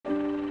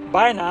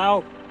By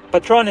now,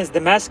 Patron is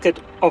the mascot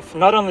of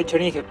not only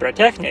Chernihiv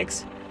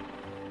Pyrotechnics,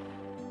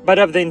 but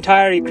of the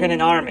entire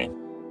Ukrainian army.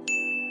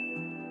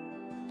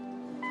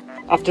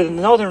 After the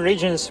northern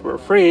regions were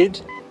freed,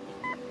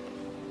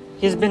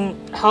 he's been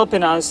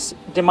helping us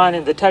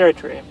demining the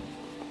territory.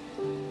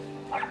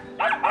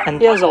 And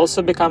he has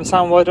also become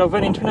somewhat of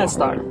an internet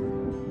star.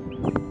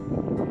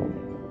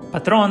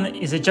 Patron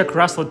is a Jack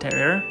Russel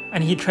Terrier,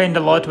 and he trained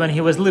a lot when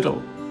he was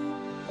little.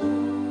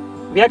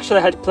 We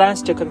actually had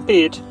plans to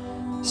compete,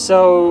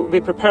 so we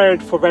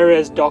prepared for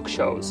various dog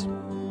shows.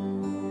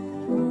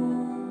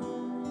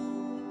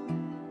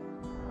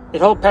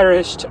 It all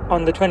perished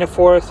on the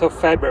 24th of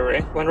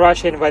February when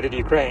Russia invaded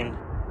Ukraine.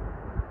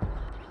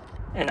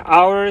 And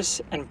ours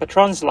and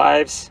Patron's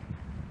lives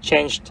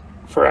changed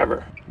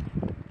forever.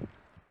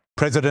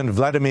 President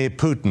Vladimir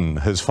Putin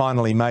has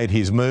finally made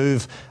his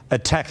move,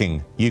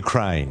 attacking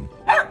Ukraine.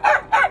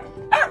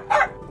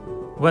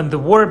 When the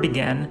war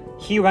began,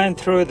 he went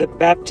through the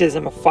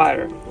baptism of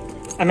fire.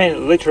 I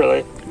mean,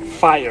 literally,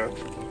 fire.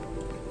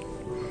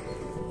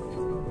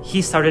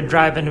 He started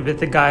driving with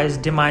the guys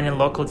demining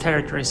local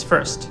territories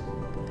first,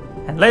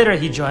 and later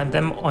he joined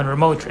them on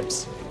remote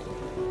trips.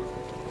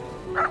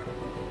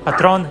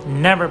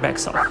 Patron never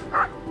backs off.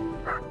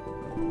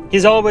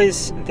 He's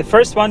always the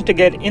first one to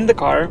get in the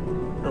car,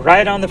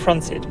 right on the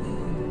front seat.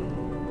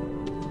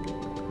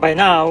 By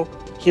now,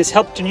 he has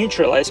helped to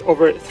neutralize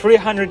over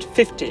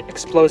 350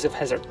 explosive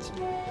hazards.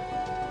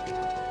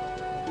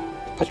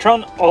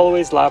 Patron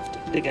always loved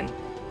digging.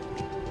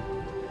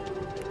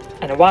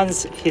 And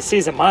once he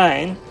sees a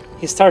mine,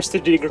 he starts to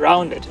dig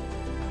around it.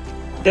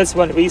 That's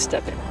when we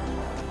step in.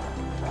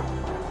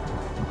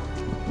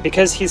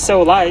 Because he's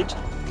so light,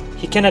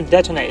 he cannot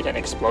detonate any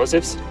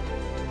explosives.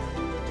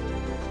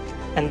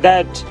 And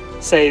that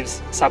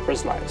saves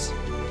sappers' lives.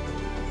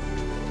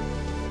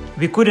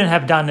 We couldn't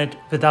have done it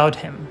without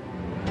him.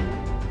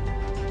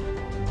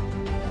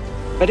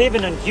 But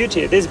even on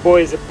duty, this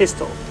boy is a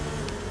pistol.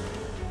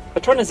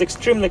 Patron is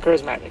extremely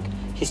charismatic.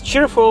 He's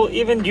cheerful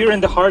even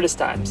during the hardest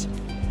times.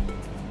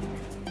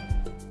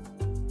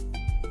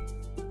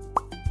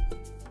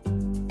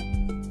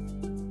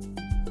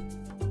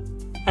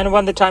 And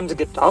when the times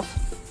get tough,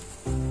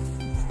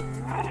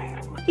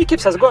 he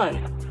keeps us going.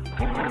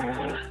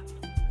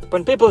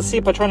 When people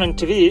see Patron on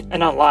TV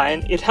and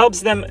online, it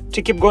helps them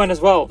to keep going as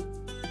well.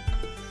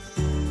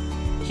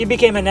 He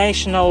became a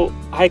national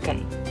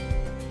icon.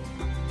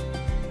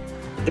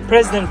 The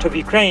president of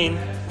Ukraine,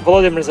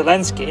 Volodymyr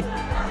Zelensky,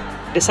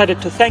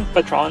 decided to thank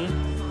Patron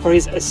for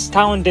his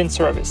astounding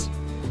service.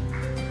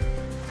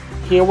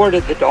 He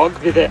awarded the dog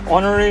with the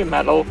honorary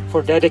medal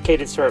for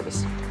dedicated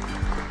service.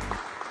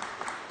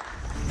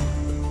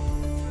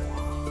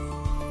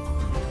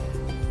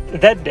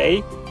 That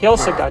day, he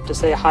also got to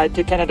say hi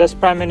to Canada's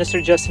Prime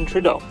Minister Justin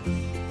Trudeau.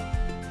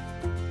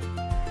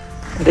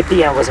 The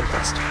PM was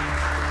impressed.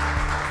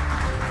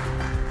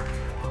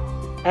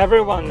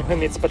 Everyone who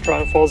meets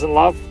Patron falls in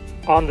love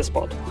on the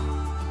spot.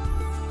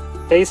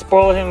 They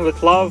spoil him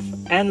with love,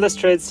 endless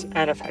treats,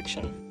 and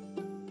affection.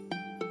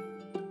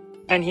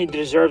 And he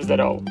deserves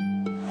that all.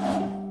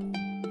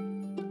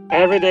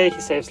 Every day he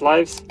saves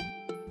lives,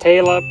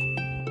 tail up,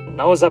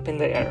 nose up in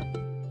the air.